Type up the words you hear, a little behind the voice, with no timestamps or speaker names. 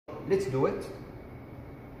let's do it.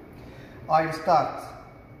 I'll start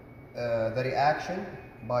the reaction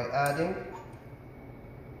by adding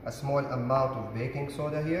a small amount of baking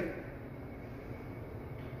soda here.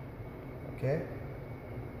 Okay.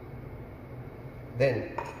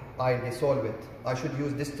 Then I'll dissolve it. I should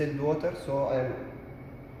use distilled water, so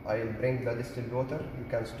I'll bring the distilled water. You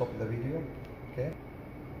can stop the video. Okay.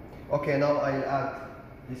 Okay, now I'll add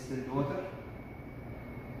distilled water.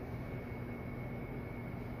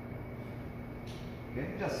 Okay,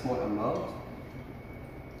 just small amount.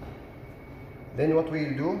 Then what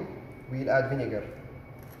we'll do, we'll add vinegar.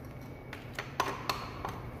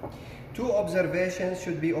 Two observations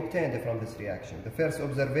should be obtained from this reaction. The first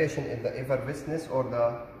observation is the effervescence or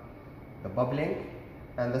the bubbling,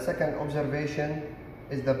 and the second observation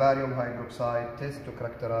is the barium hydroxide test to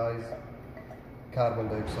characterize carbon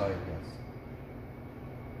dioxide gas.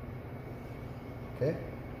 Okay,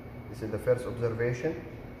 this is the first observation,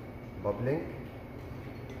 bubbling.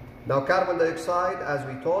 Now carbon dioxide, as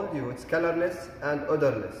we told you, it's colorless and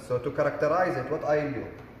odorless. So to characterize it, what I'll do,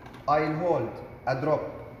 I'll hold a drop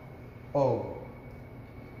of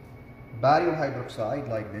barium hydroxide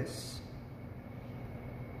like this.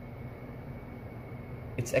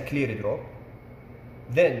 It's a clear drop.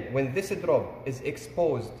 Then when this drop is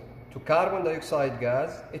exposed to carbon dioxide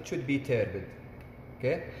gas, it should be turbid.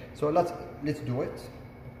 Okay, so let's do it.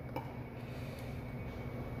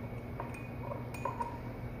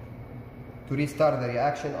 To restart the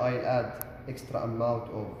reaction, I'll add extra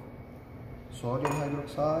amount of sodium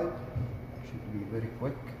hydroxide. Should be very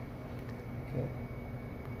quick. Okay.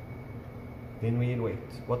 Then we'll wait.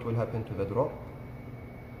 What will happen to the drop?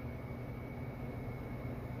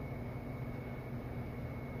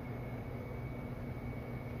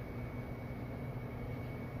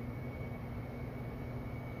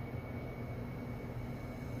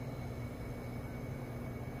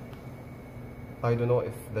 I don't know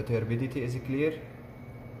if the turbidity is clear.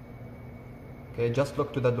 Okay, just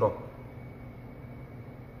look to the drop.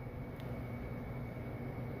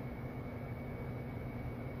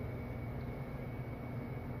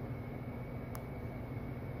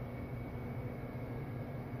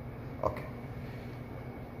 Okay.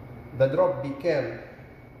 The drop became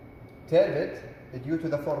turbid due to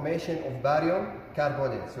the formation of barium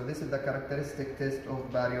carbonate. So this is the characteristic test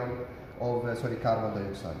of carbon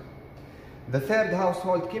dioxide. The third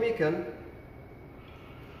household chemical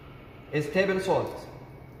is table salt.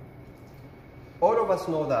 All of us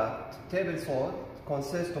know that table salt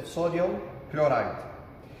consists of sodium chloride.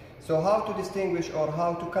 So how to distinguish or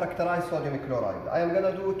how to characterize sodium chloride? I am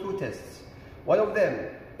going to do two tests. One of them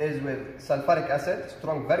is with sulfuric acid,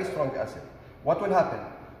 very strong acid. What will happen?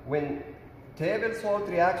 When table salt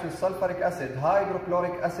reacts with sulfuric acid,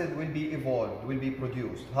 hydrochloric acid will be evolved, will be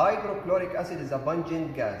produced. Hydrochloric acid is a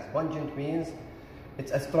pungent gas. Pungent means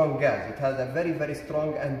it's a strong gas. It has a very, very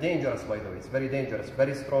strong and dangerous, by the way. It's very dangerous,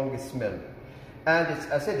 very strong smell. And it's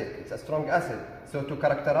acidic, it's a strong acid. So to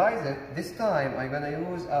characterize it, this time I'm going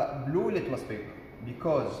to use a blue litmus paper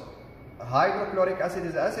because hydrochloric acid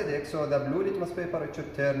is acidic, so the blue litmus paper, it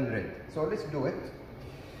should turn red. So let's do it.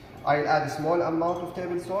 I'll add a small amount of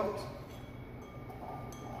table salt.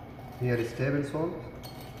 Here is table salt.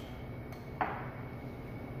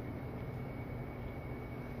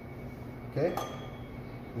 Okay.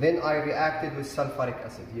 Then I reacted with sulfuric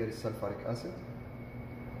acid. Here is sulfuric acid.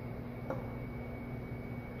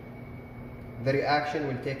 The reaction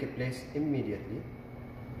will take place immediately.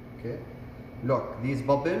 Okay. Look, these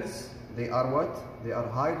bubbles, they are what? They are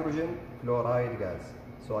hydrogen chloride gas.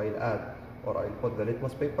 So I'll add, or I'll put the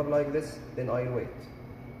litmus paper like this, then I'll wait.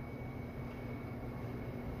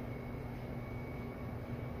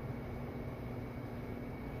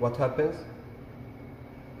 What happens?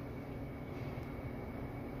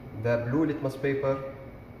 The blue litmus paper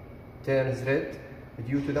turns red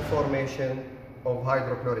due to the formation of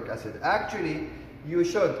hydrochloric acid. Actually, you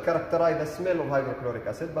should characterize the smell of hydrochloric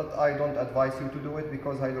acid, but I don't advise you to do it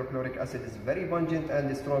because hydrochloric acid is very pungent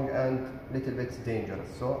and strong and little bit dangerous.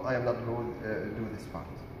 So I am not going to do this part.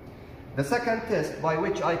 The second test by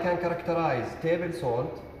which I can characterize table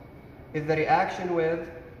salt is the reaction with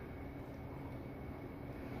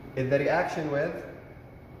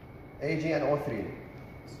AgNO3.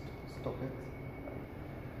 Stop it.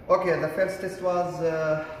 Okay, the first test was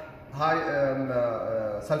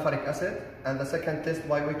sulfuric acid, and the second test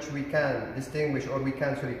by which we can distinguish or we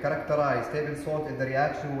can characterize table salt is the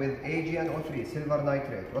reaction with AgNO3, silver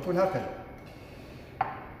nitrate. What will happen?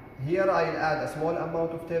 Here I'll add a small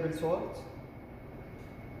amount of table salt.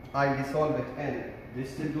 I'll dissolve it in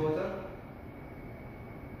distilled water.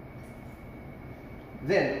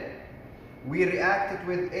 Then we react it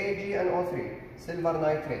with AgNO3, silver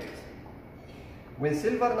nitrate. When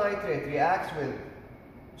silver nitrate reacts with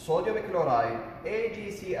sodium chloride,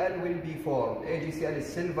 AgCl will be formed. AgCl is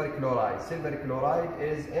silver chloride. Silver chloride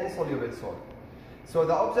is insoluble salt. So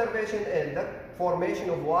the observation is that formation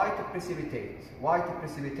of white precipitate. White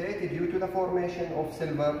precipitate is due to the formation of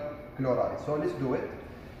silver chloride. So let's do it.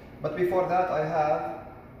 But before that, I have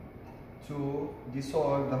to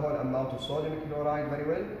dissolve the whole amount of sodium chloride very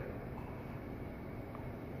well.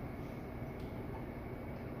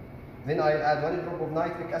 Then I'll add 1 drop of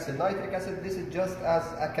nitric acid. Nitric acid, this is just as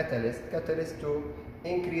a catalyst to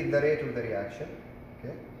increase the rate of the reaction.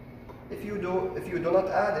 Okay. If you do not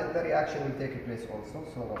add it, the reaction will take place also,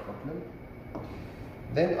 so no problem.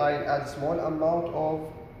 Then I'll add small amount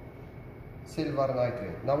of silver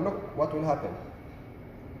nitrate. Now look what will happen.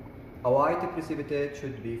 A white precipitate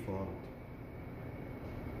should be formed.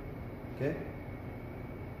 Okay?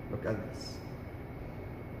 Look at this.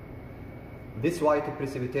 This white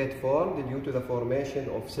precipitate formed due to the formation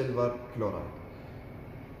of silver chloride.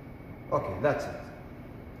 Okay, that's it.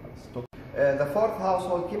 Stop. The fourth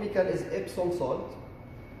household chemical is Epsom salt.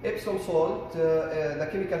 Epsom salt, the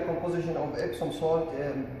chemical composition of Epsom salt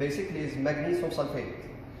basically is magnesium sulfate.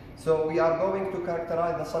 So we are going to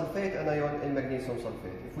characterize the sulfate anion in magnesium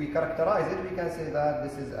sulfate. If we characterize it, we can say that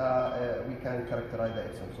this is we can characterize the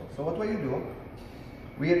Epsom salt. So what will you do?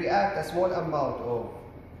 We react a small amount of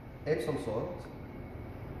Epsom salt.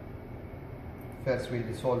 First we'll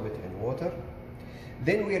dissolve it in water.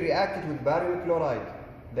 Then we react it with barium chloride.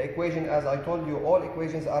 The equation, as I told you, all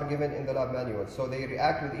equations are given in the lab manual. So they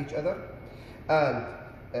react with each other. And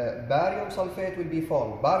barium sulfate will be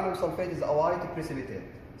formed. Barium sulfate is a white precipitate.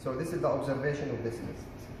 So this is the observation of this list.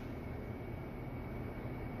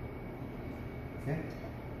 Okay.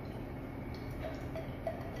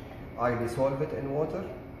 I dissolve it in water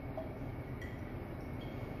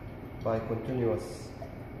by continuous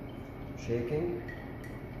shaking.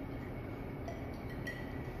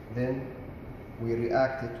 Then we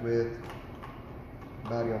react it with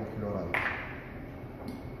barium chloride.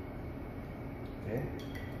 Okay.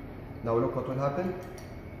 Now look what will happen.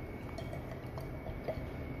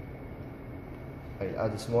 I'll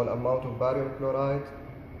add a small amount of barium chloride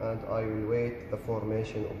and I will wait the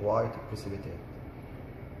formation of white precipitate.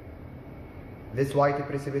 This white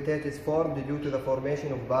precipitate is formed due to the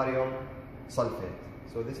formation of barium sulfate.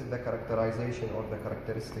 So this is the characterization or the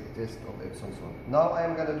characteristic test of Epsom salt. Now I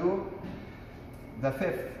am going to do the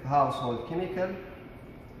fifth household chemical,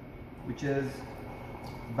 which is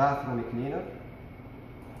bathroom cleaner.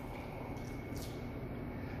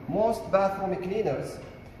 Most bathroom cleaners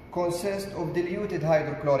consist of diluted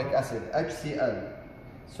hydrochloric acid, HCl.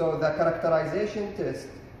 So the characterization test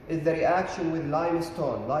is the reaction with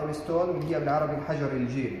limestone. limestone هي بالعربي الحجر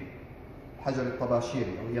الجيري، حجر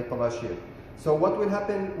الطباشيري أو هي الطباشير. So what will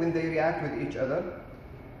happen when they react with each other?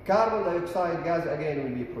 Carbon dioxide gas again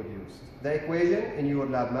will be produced. The equation in your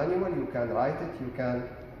lab manual, you can write it, you can,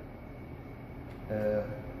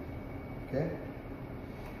 okay,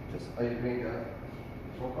 just I bring a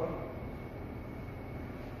paper.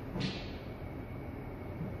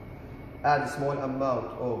 Add a small amount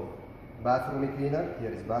of bathroom cleaner,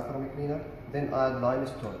 here is bathroom cleaner, then add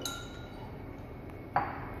limestone.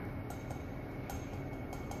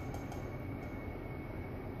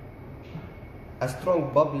 A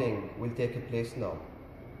strong bubbling will take place now.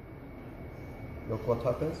 Look what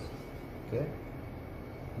happens. Okay.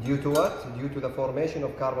 Due to what? Due to the formation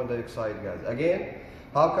of carbon dioxide gas. Again,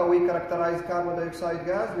 how can we characterize carbon dioxide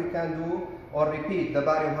gas? We can do or repeat the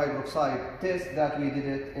barium hydroxide test that we did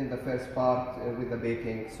it in the first part with the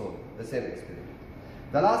baking soda, the same experiment.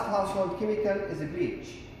 The last household chemical is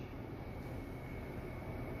bleach.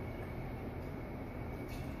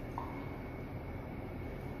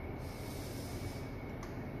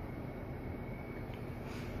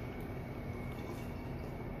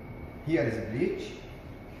 Here is bleach.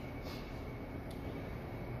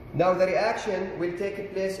 Now the reaction will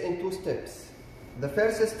take place in two steps. The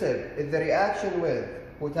first step is the reaction with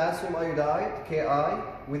potassium iodide Ki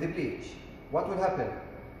with bleach. What will happen?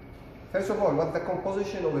 First of all, what's the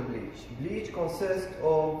composition of a bleach? Bleach consists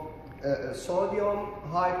of sodium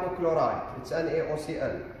hypochlorite. It's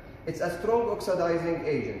NaOCl. It's a strong oxidizing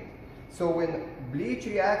agent. So when bleach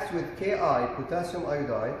reacts with Ki, potassium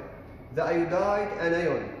iodide, the iodide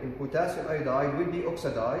anion in potassium iodide will be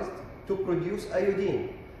oxidized to produce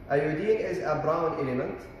iodine. Iodine is a brown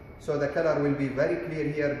element, so the color will be very clear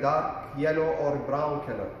here, dark yellow or brown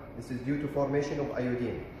color. This is due to formation of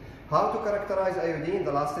iodine. How to characterize iodine?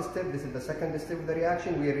 The last step, this is the second step of the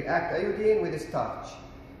reaction. We react iodine with starch.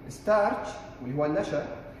 Starch, اللي هو النشا,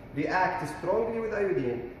 react strongly with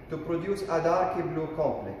iodine to produce a dark blue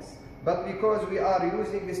complex. But because we are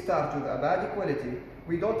using the starch with a bad quality,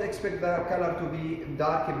 we don't expect the color to be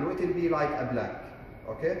dark blue, it will be like a black.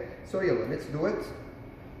 Okay? So yeah, let's do it.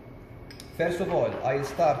 First of all, I'll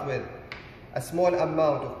start with a small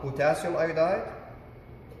amount of potassium iodide.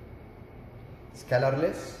 It's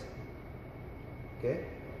colorless. Okay?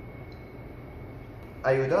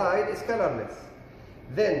 Iodide is colorless.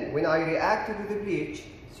 Then, when I react with the bleach,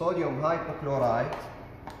 sodium hypochlorite,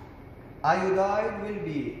 iodide will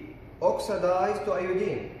be oxidized to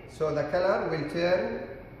iodine. So the color will turn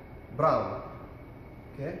brown.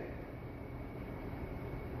 Okay?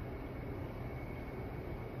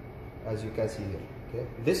 As you can see here. Okay?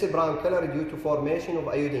 This is brown color due to formation of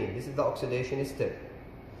iodine. This is the oxidation step.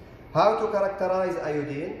 How to characterize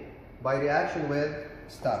iodine? By reaction with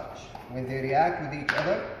starch. When they react with each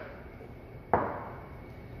other,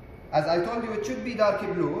 as I told you, it should be dark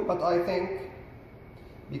blue, but I think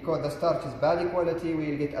because the starch is bad quality,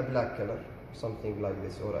 we'll get a black color, something like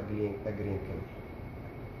this, or a green color.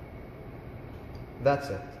 That's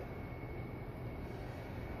it.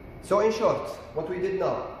 So in short, what we did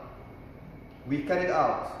now, we carried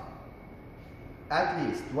out at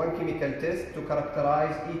least one chemical test to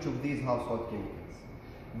characterize each of these household chemicals.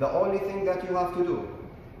 The only thing that you have to do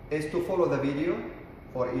is to follow the video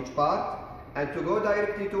for each part and to go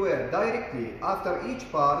directly to where? Directly after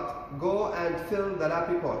each part, go and fill the lab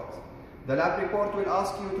report. The lab report will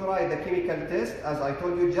ask you to write the chemical test. As I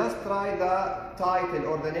told you, just write the title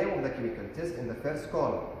or the name of the chemical test in the first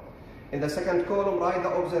column. In the second column, write the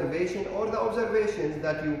observation or the observations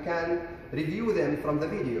that you can review them from the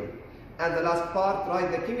video. And the last part,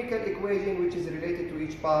 write the chemical equation which is related to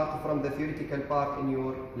each part from the theoretical part in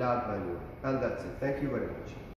your lab manual. And that's it. Thank you very much.